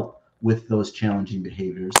help with those challenging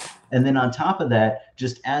behaviors. And then on top of that,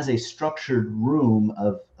 just as a structured room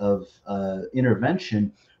of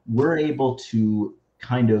intervention, we're able to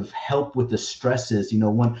kind of help with the stresses. You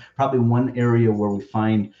know, probably one area where we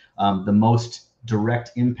find the most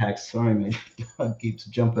direct impact, sorry, my dog keeps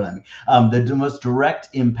jumping on me. The most direct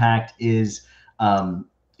impact is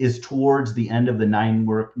towards the end of the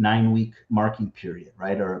 9-week marking period,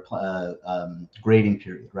 right? Or grading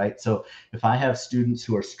period, right? So if I have students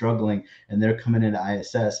who are struggling and they're coming into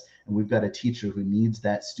ISS and we've got a teacher who needs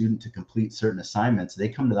that student to complete certain assignments, they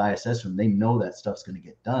come to the ISS room, they know that stuff's going to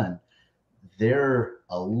get done. They're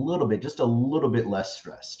just a little bit less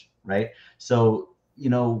stressed, right? So, you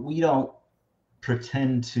know, we don't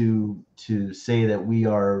pretend to say that we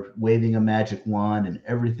are waving a magic wand and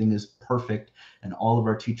everything is perfect and all of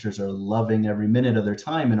our teachers are loving every minute of their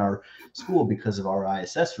time in our school because of our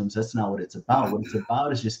ISS rooms. That's not what it's about. What it's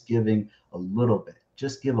about is just giving a little bit,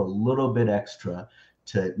 just give a little bit extra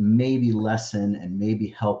to maybe lessen and maybe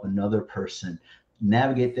help another person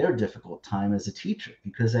navigate their difficult time as a teacher,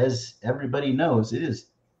 because as everybody knows, it is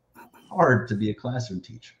hard to be a classroom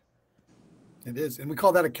teacher. It is. And we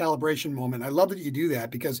call that a calibration moment. I love that you do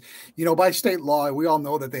that because, you know, by state law, we all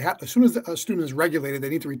know that they have, as soon as a student is regulated, they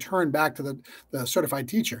need to return back to the certified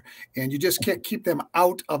teacher, and you just can't keep them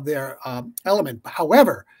out of their element.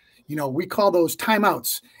 However, you know, we call those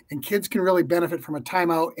timeouts, and kids can really benefit from a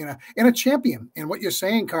timeout and a champion. And what you're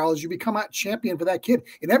saying, Carl, is you become a champion for that kid.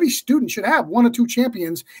 And every student should have 1 or 2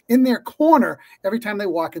 champions in their corner every time they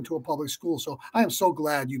walk into a public school. So I am so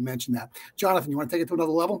glad you mentioned that. Johnathan, you want to take it to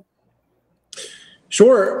another level?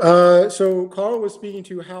 Sure. So Carl was speaking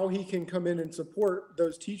to how he can come in and support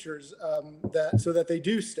those teachers so that they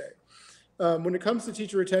do stay. When it comes to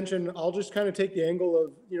teacher retention, I'll just kind of take the angle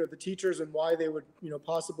of, you know, the teachers and why they would, you know,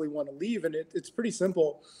 possibly want to leave. And it's pretty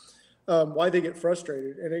simple why they get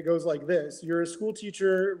frustrated. And it goes like this. You're a school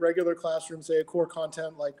teacher, regular classroom, say a core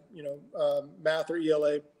content like, you know, math or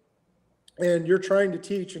ELA, and you're trying to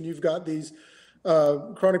teach and you've got these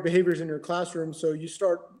chronic behaviors in your classroom. So you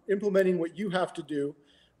start implementing what you have to do,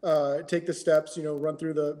 take the steps, you know, run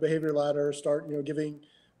through the behavior ladder, start, you know, giving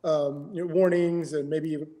you know, warnings and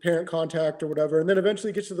maybe parent contact or whatever. And then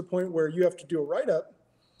eventually get to the point where you have to do a write-up.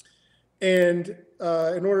 And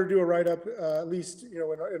in order to do a write-up, at least, you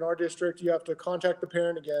know, in our district, you have to contact the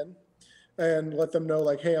parent again and let them know,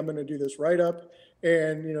 like, hey, I'm going to do this write-up.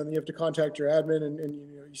 And, you know, you have to contact your admin and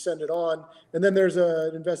you know, you send it on. And then there's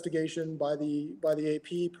an investigation by the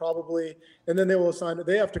AP probably. And then they will assign it.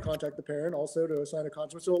 They have to contact the parent also to assign a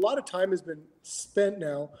consequence. So a lot of time has been spent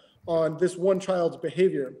now on this one child's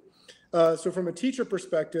behavior. So from a teacher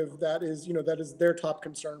perspective, that is their top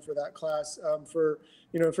concern for that class. For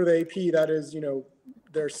the AP, that is,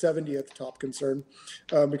 their 70th top concern,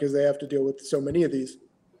 because they have to deal with so many of these.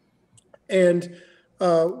 And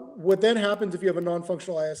what then happens if you have a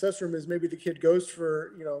non-functional ISS room is maybe the kid goes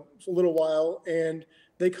for, a little while, and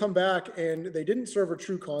they come back and they didn't serve a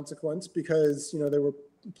true consequence because, they were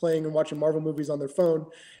playing and watching Marvel movies on their phone.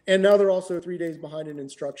 And now they're also 3 days behind in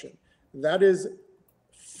instruction. That is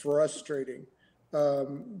frustrating.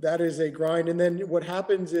 That is a grind. And then what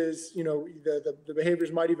happens is, the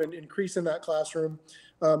behaviors might even increase in that classroom.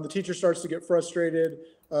 The teacher starts to get frustrated.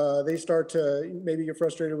 They start to maybe get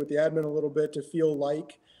frustrated with the admin a little bit, to feel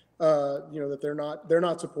like, that they're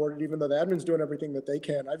not supported, even though the admin's doing everything that they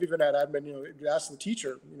can. I've even had admin, ask the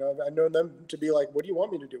teacher, I know them to be like, what do you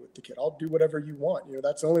want me to do with the kid? I'll do whatever you want.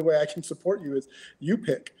 That's the only way I can support you is you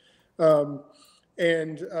pick. So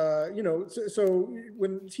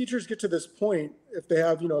when teachers get to this point, if they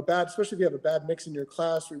have, especially if you have a bad mix in your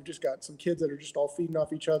class, where you've just got some kids that are just all feeding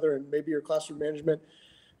off each other, and maybe your classroom management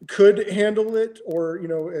could handle it, or,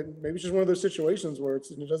 and maybe it's just one of those situations where it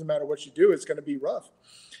doesn't matter what you do, it's going to be rough.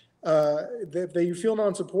 If you feel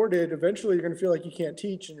non-supported, eventually you're going to feel like you can't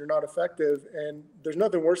teach and you're not effective. And there's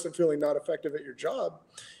nothing worse than feeling not effective at your job.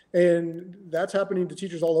 And that's happening to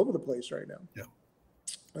teachers all over the place right now. Yeah.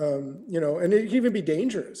 And it can even be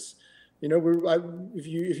dangerous. If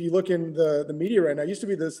you look in the media right now, it used to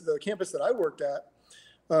be the campus that I worked at.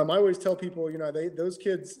 I always tell people, those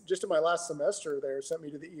kids just in my last semester there sent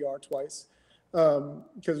me to the ER twice, because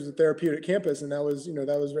it was a therapeutic campus, and that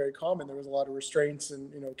was very common. There was a lot of restraints, and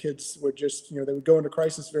kids would just they would go into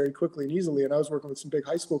crisis very quickly and easily. And I was working with some big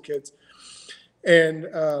high school kids, and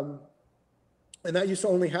that used to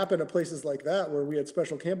only happen at places like that where we had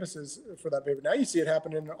special campuses for that behavior. Now you see it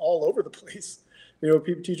happening all over the place.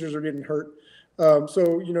 Teachers are getting hurt.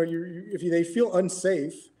 If they feel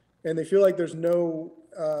unsafe and they feel like there's no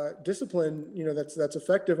discipline, that's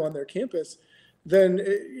effective on their campus, then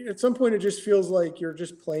at some point it just feels like you're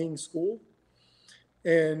just playing school.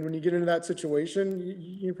 And when you get into that situation,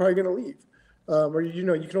 you're probably going to leave. Or,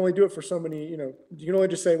 you can only do it for so many, you can only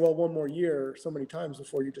just say, well, one more year so many times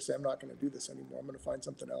before you just say, I'm not going to do this anymore. I'm going to find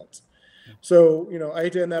something else. Yeah. So, I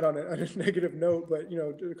hate to end that on a negative note, but,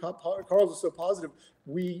 Carl's is so positive.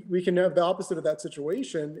 We can have the opposite of that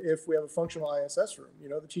situation if we have a functional ISS room.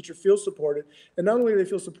 The teacher feels supported, and not only do they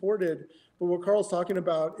feel supported, but what Carl's talking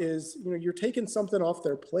about is, you're taking something off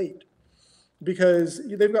their plate, because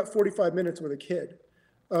they've got 45 minutes with a kid.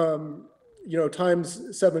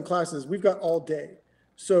 Times 7 classes, we've got all day.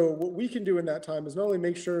 So what we can do in that time is not only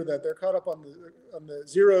make sure that they're caught up on the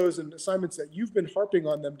zeros and assignments that you've been harping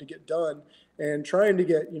on them to get done and trying to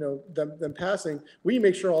get, them passing, we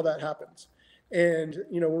make sure all that happens. And,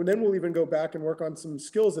 then we'll even go back and work on some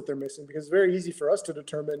skills that they're missing, because it's very easy for us to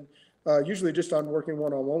determine, usually just on working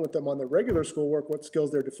one-on-one with them on the regular schoolwork, what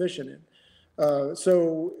skills they're deficient in.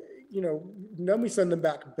 Then we send them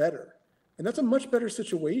back better. And that's a much better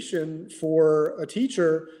situation for a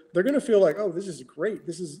teacher. They're going to feel like, oh, this is great.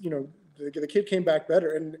 This is, the kid came back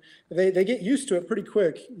better. And they get used to it pretty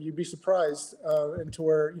quick. You'd be surprised, and to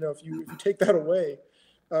where, if you take that away,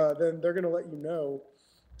 then they're going to let you know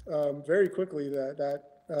very quickly that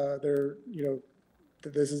they're,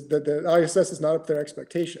 that the ISS is not up to their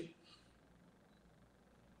expectation.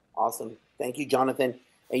 Awesome. Thank you, Johnathan.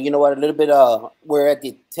 And you know what? A little bit. We're at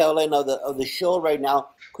the tail end of the show right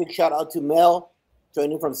now. Quick shout out to Mel,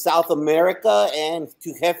 joining from South America, and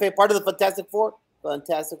to Jefe, part of the Fantastic Four.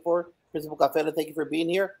 Principal Cafela, thank you for being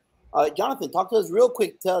here. Johnathan, talk to us real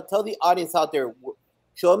quick. Tell the audience out there.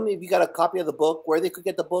 Show them if you got a copy of the book, where they could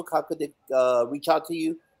get the book, how could they reach out to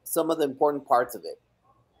you, some of the important parts of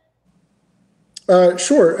it.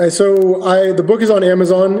 Sure. So the book is on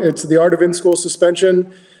Amazon. It's The Art of In-School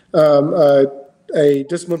Suspension. A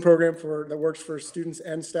discipline program that works for students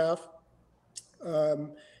and staff.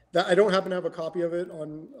 That I don't happen to have a copy of it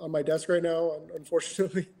on my desk right now,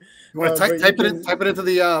 unfortunately. You want to type it into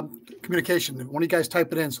the communication. One of you guys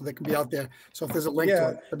type it in so they can be out there. So if there's a link to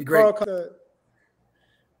it, that'd be great. Carl,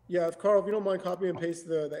 if Carl, if you don't mind, copy and paste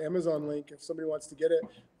the Amazon link if somebody wants to get it.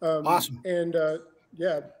 Awesome. And you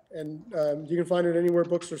can find it anywhere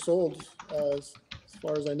books are sold, as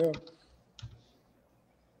far as I know.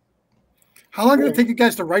 How long did it take you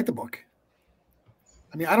guys to write the book?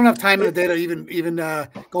 I mean, I don't have time in the day to even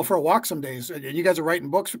go for a walk some days. And you guys are writing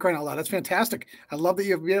books, for crying out loud. That's fantastic. I love that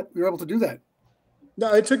you're able to do that.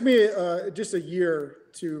 No, it took me just a year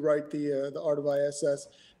to write the Art of ISS.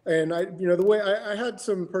 And the way I had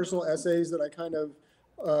some personal essays that I kind of,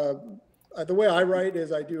 the way I write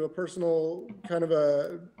is I do a personal kind of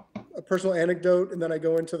a a personal anecdote, and then I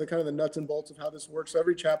go into the kind of the nuts and bolts of how this works. So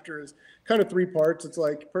every chapter is kind of 3 parts. It's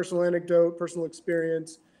like personal anecdote, personal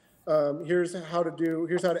experience. Here's how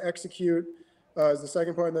to execute is the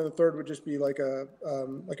second part, and then the third would just be like a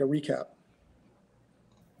recap.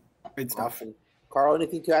 Great stuff. Awesome. Carl,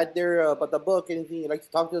 anything to add there about the book? Anything you'd like to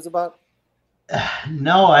talk to us about?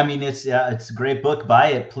 No, I mean it's a great book.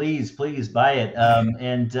 Buy it, please buy it.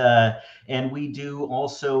 And we do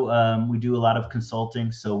also we do a lot of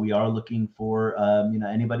consulting. So we are looking for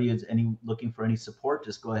anybody who's looking for any support,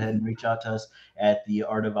 just go ahead and reach out to us at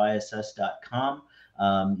theartofiss.com.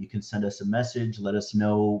 You can send us a message, let us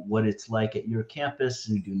know what it's like at your campus.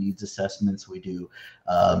 We do needs assessments. We do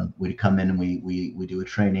we come in and we do a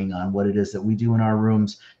training on what it is that we do in our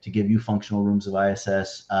rooms to give you functional rooms of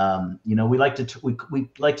ISS. We like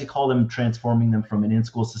to call them transforming them from an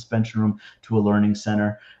in-school suspension room to a learning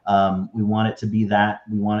center. We want it to be that.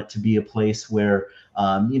 We want it to be a place where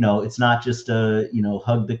it's not just a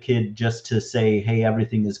hug the kid just to say, hey,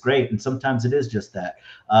 everything is great, and sometimes it is just that,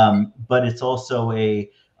 but it's also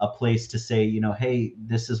a place to say, hey,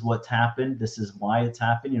 this is what's happened, this is why it's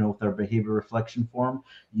happened. With our behavior reflection form,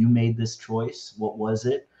 you made this choice, what was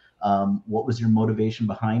it, what was your motivation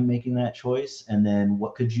behind making that choice, and then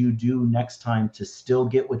what could you do next time to still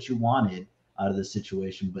get what you wanted out of the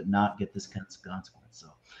situation but not get this kind of consequence. So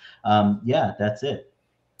yeah, that's it.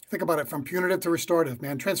 Think about it, from punitive to restorative,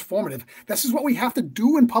 man, transformative. This is what we have to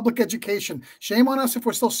do in public education. Shame on us if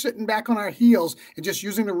we're still sitting back on our heels and just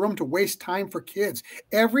using the room to waste time for kids.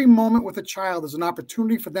 Every moment with a child is an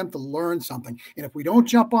opportunity for them to learn something. And if we don't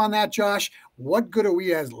jump on that, Josh, what good are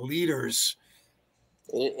we as leaders?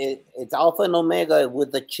 It's alpha and omega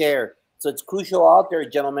with the chair. So it's crucial out there,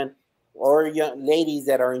 gentlemen, or young ladies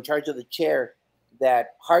that are in charge of the chair,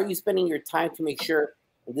 that how are you spending your time to make sure,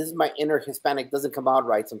 this is my inner Hispanic, doesn't come out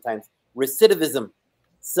right sometimes, recidivism.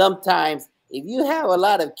 Sometimes if you have a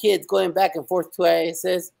lot of kids going back and forth to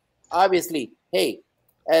ISS, obviously, hey,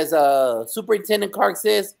 as Superintendent Clark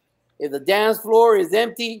says, if the dance floor is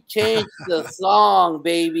empty, change the song,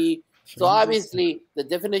 baby. So obviously the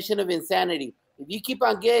definition of insanity, if you keep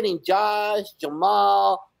on getting Josh,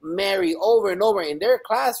 Jamal, Mary over and over in their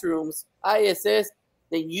classrooms, ISS,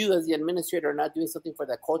 then you as the administrator are not doing something for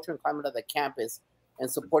the culture and climate of the campus and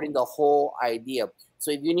supporting the whole idea. So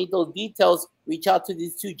if you need those details, reach out to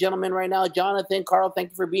these 2 gentlemen right now. Johnathan, Carl, thank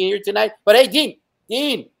you for being here tonight. But hey,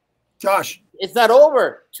 Dean, Josh, it's not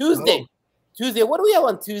over. Tuesday, what do we have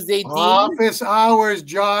on Tuesday, Dean? Office hours,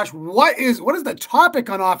 Josh. What is the topic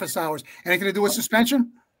on office hours? Anything to do with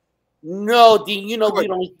suspension? No, Dean, we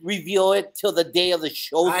don't reveal it till the day of the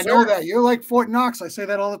show, I sir. know that. You're like Fort Knox. I say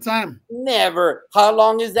that all the time. Never. How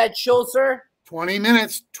long is that show, sir? 20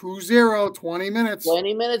 minutes, 20 minutes.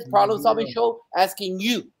 20 minutes, problem-solving show, asking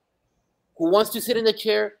you, who wants to sit in the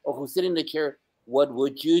chair or who's sitting in the chair, what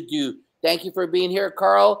would you do? Thank you for being here,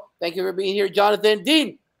 Carl. Thank you for being here, Johnathan.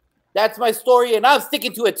 Dean, that's my story, and I'm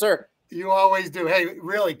sticking to it, sir. You always do. Hey,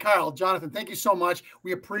 really, Carl, Johnathan, thank you so much.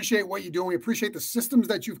 We appreciate what you do. We appreciate the systems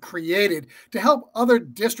that you've created to help other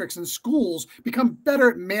districts and schools become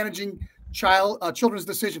better at managing children's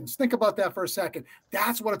decisions. Think about that for a second.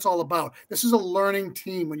 That's what it's all about. This is a learning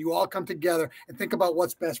team when you all come together and think about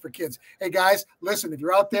what's best for kids. Hey guys, listen, if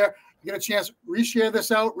you're out there, you get a chance, reshare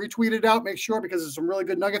this out, retweet it out, make sure, because there's some really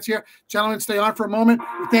good nuggets here. Gentlemen, stay on for a moment.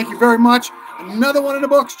 We thank you very much. Another one in the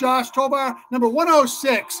books, Josh Tovar, number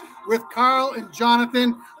 106 with Carl and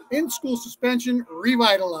Johnathan, In-School Suspension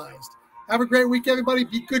Revitalized. Have a great week, everybody.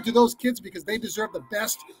 Be good to those kids because they deserve the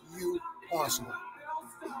best you possible.